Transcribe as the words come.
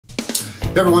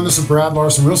Hey everyone, this is Brad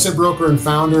Larson, real estate broker and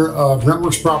founder of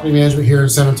RentWerx Property Management here in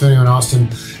San Antonio and Austin.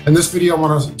 In this video, I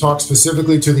want to talk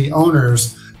specifically to the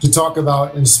owners to talk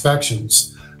about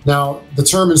inspections. Now, the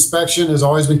term inspection has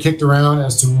always been kicked around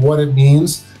as to what it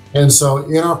means. And so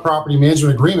in our property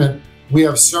management agreement, we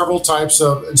have several types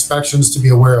of inspections to be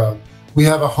aware of. We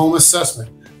have a home assessment.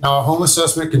 Now, a home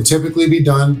assessment can typically be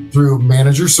done through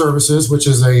Manager Services, which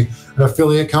is an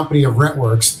affiliate company of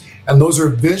RentWerx. And those are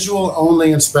visual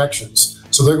only inspections.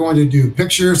 So they're going to do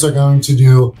pictures, they're going to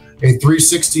do a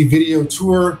 360 video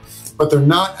tour, but they're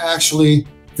not actually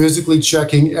physically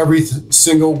checking every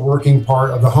single working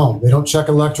part of the home. They don't check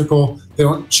electrical, they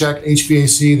don't check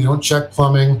HVAC, they don't check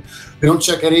plumbing, they don't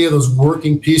check any of those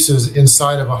working pieces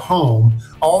inside of a home.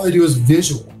 All they do is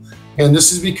visual. And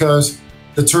this is because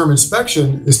the term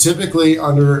inspection is typically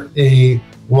under a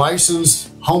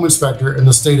licensed home inspector in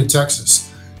the state of Texas.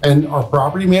 And our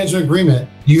property management agreement,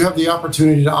 you have the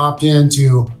opportunity to opt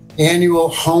into annual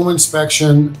home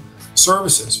inspection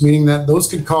services, meaning that those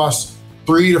could cost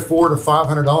 $300 to $400 to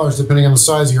 $500 depending on the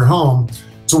size of your home,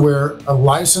 to where a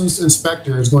licensed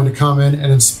inspector is going to come in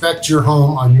and inspect your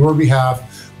home on your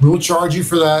behalf. We will charge you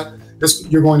for that.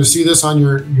 You're going to see this on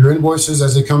your invoices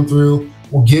as they come through.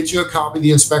 We'll get you a copy of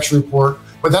the inspection report,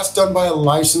 but that's done by a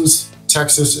licensed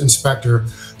Texas inspector.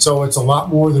 So it's a lot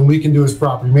more than we can do as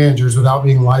property managers without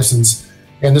being licensed.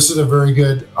 And this is a very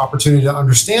good opportunity to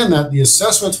understand that the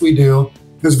assessments we do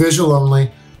is visual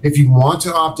only. If you want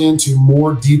to opt into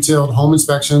more detailed home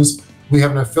inspections, we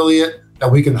have an affiliate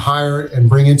that we can hire and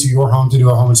bring into your home to do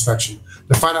a home inspection.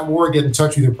 To find out more, get in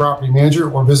touch with your property manager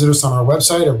or visit us on our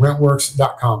website at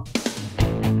rentwerx.com.